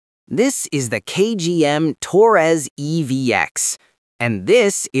This is the KGM Torres EVX, and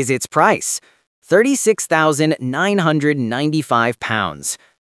this is its price, £36,995.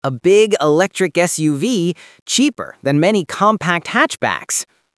 A big electric SUV, cheaper than many compact hatchbacks.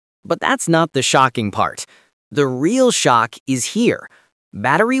 But that's not the shocking part. The real shock is here.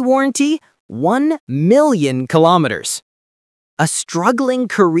 Battery warranty, 1 million kilometers. A struggling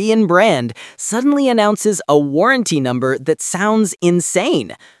Korean brand suddenly announces a warranty number that sounds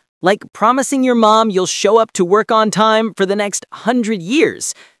insane. Like promising your mom you'll show up to work on time for the next 100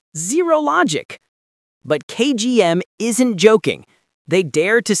 years. Zero logic. But KGM isn't joking. They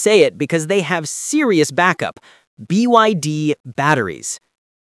dare to say it because they have serious backup: BYD batteries.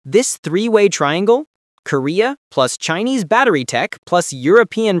 This three-way triangle, Korea plus Chinese battery tech plus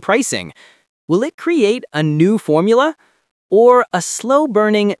European pricing, will it create a new formula or a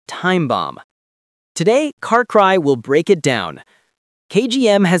slow-burning time bomb? Today, Carcry will break it down.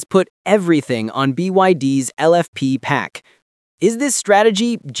 KGM has put everything on BYD's LFP pack. Is this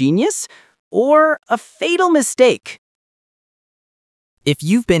strategy genius or a fatal mistake? If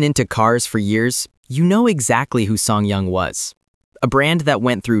you've been into cars for years, you know exactly who SsangYong was. A brand that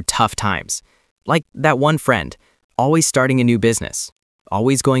went through tough times. Like that one friend, always starting a new business,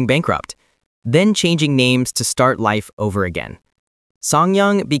 always going bankrupt, then changing names to start life over again.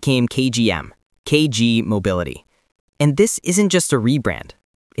 SsangYong became KGM, KG Mobility. And this isn't just a rebrand,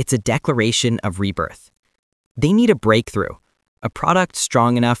 it's a declaration of rebirth. They need a breakthrough, a product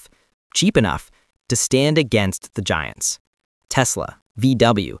strong enough, cheap enough to stand against the giants. Tesla,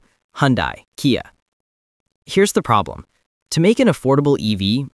 VW, Hyundai, Kia. Here's the problem. To make an affordable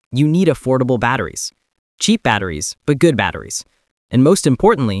EV, you need affordable batteries. Cheap batteries, but good batteries. And most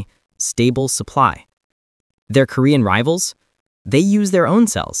importantly, stable supply. Their Korean rivals? They use their own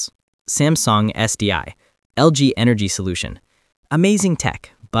cells. Samsung SDI, LG Energy Solution. Amazing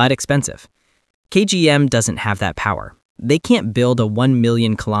tech, but expensive. KGM doesn't have that power. They can't build a 1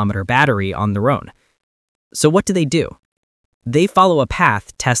 million kilometer battery on their own. So what do? They follow a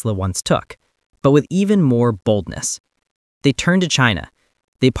path Tesla once took, but with even more boldness. They turn to China.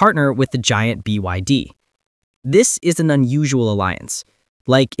 They partner with the giant BYD. This is an unusual alliance,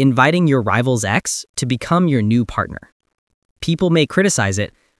 like inviting your rival's ex to become your new partner. People may criticize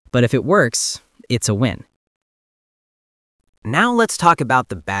it, but if it works, it's a win. Now let's talk about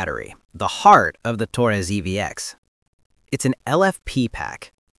the battery, the heart of the Torres EVX. It's an LFP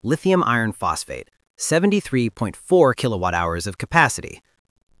pack, lithium iron phosphate, 73.4 kilowatt hours of capacity.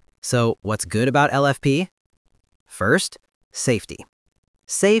 So what's good about LFP? First, safety.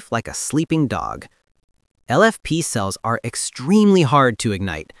 Safe like a sleeping dog. LFP cells are extremely hard to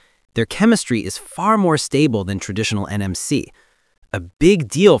ignite. Their chemistry is far more stable than traditional NMC, a big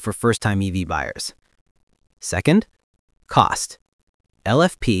deal for first-time EV buyers. Second, cost.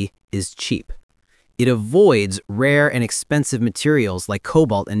 LFP is cheap. It avoids rare and expensive materials like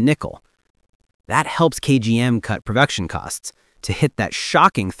cobalt and nickel. That helps KGM cut production costs to hit that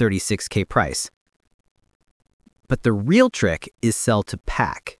shocking $36K price. But the real trick is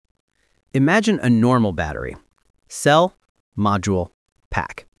cell-to-pack. Imagine a normal battery. Cell, module,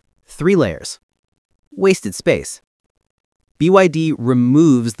 pack. 3 layers. Wasted space. BYD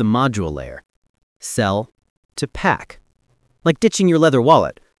removes the module layer. Cell to pack. Like ditching your leather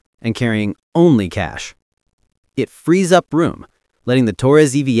wallet and carrying only cash. It frees up room, letting the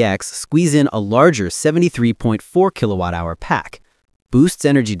Torres EVX squeeze in a larger 73.4 kilowatt hour pack, boosts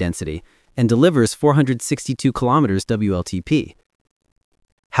energy density, and delivers 462 kilometers WLTP.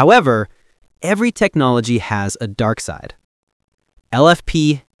 However, every technology has a dark side.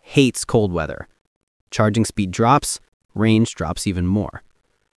 LFP hates cold weather. Charging speed drops, range drops even more.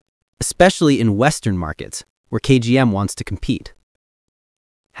 Especially in Western markets, where KGM wants to compete.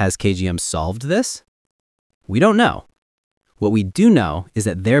 Has KGM solved this? We don't know. What we do know is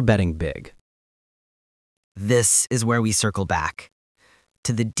that they're betting big. This is where we circle back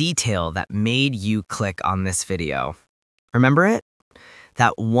to the detail that made you click on this video. Remember it?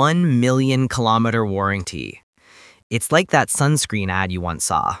 That 1 million kilometer warranty. It's like that sunscreen ad you once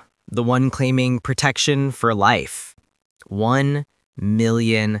saw, the one claiming protection for life. 1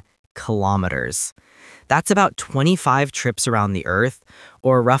 million kilometers. That's about 25 trips around the Earth,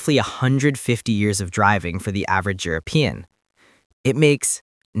 or roughly 150 years of driving for the average European. It makes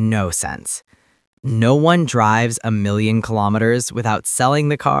no sense. No one drives 1 million kilometers without selling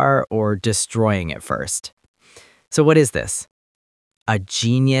the car or destroying it first. So what is this? A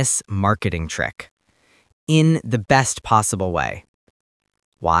genius marketing trick. In the best possible way.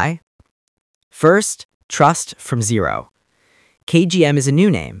 Why? First, trust from zero. KGM is a new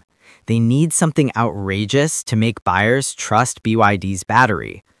name. They need something outrageous to make buyers trust BYD's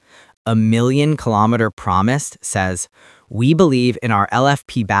battery. A million-kilometre promised says, we believe in our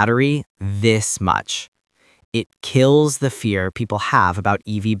LFP battery this much. It kills the fear people have about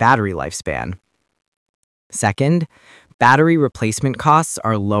EV battery lifespan. Second, battery replacement costs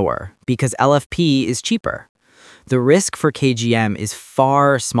are lower because LFP is cheaper. The risk for KGM is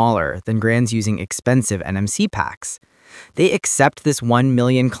far smaller than brands using expensive NMC packs. They accept this 1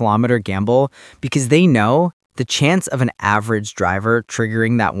 million-kilometre gamble because they know the chance of an average driver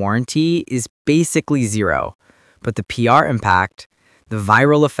triggering that warranty is basically zero. But the PR impact, the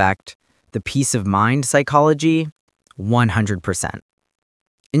viral effect, the peace of mind psychology, 100%.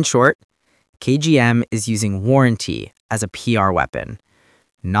 In short, KGM is using warranty as a PR weapon,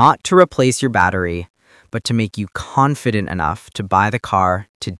 not to replace your battery, but to make you confident enough to buy the car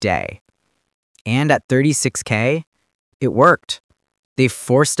today. And at $36K, it worked. They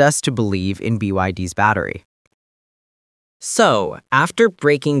forced us to believe in BYD's battery. So, after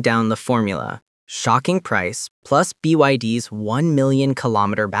breaking down the formula, shocking price plus BYD's 1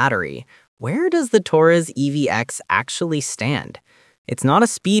 million-kilometre battery, where does the Torres EVX actually stand? It's not a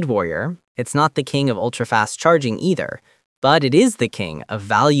speed warrior, it's not the king of ultra-fast charging either, but it is the king of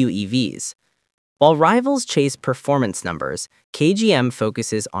value EVs. While rivals chase performance numbers, KGM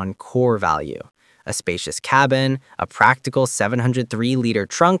focuses on core value. A spacious cabin, a practical 703-liter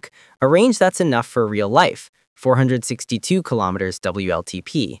trunk, a range that's enough for real life, 462 kilometers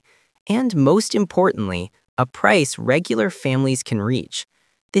WLTP, and most importantly, a price regular families can reach.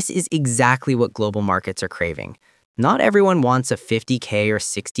 This is exactly what global markets are craving. Not everyone wants a 50K or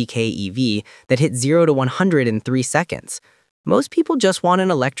 60K EV that hits 0 to 100 in 3 seconds. Most people just want an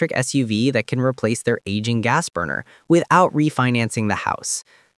electric SUV that can replace their aging gas burner without refinancing the house.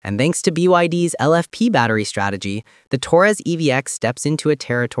 And thanks to BYD's LFP battery strategy, the Torres EVX steps into a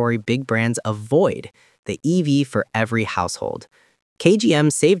territory big brands avoid, the EV for every household.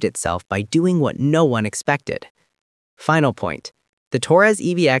 KGM saved itself by doing what no one expected. Final point. The Torres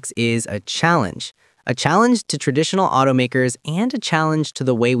EVX is a challenge to traditional automakers and a challenge to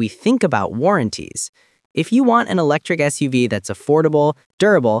the way we think about warranties. If you want an electric SUV that's affordable,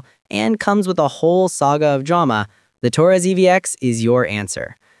 durable, and comes with a whole saga of drama, the Torres EVX is your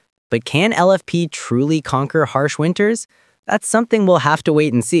answer. But can LFP truly conquer harsh winters? That's something we'll have to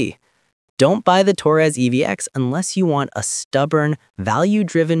wait and see. Don't buy the Torres EVX unless you want a stubborn,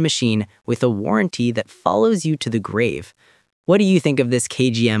 value-driven machine with a warranty that follows you to the grave. What do you think of this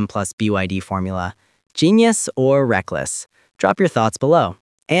KGM plus BYD formula? Genius or reckless? Drop your thoughts below.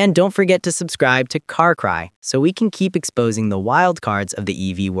 And don't forget to subscribe to Carcry so we can keep exposing the wild cards of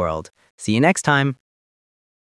the EV world. See you next time.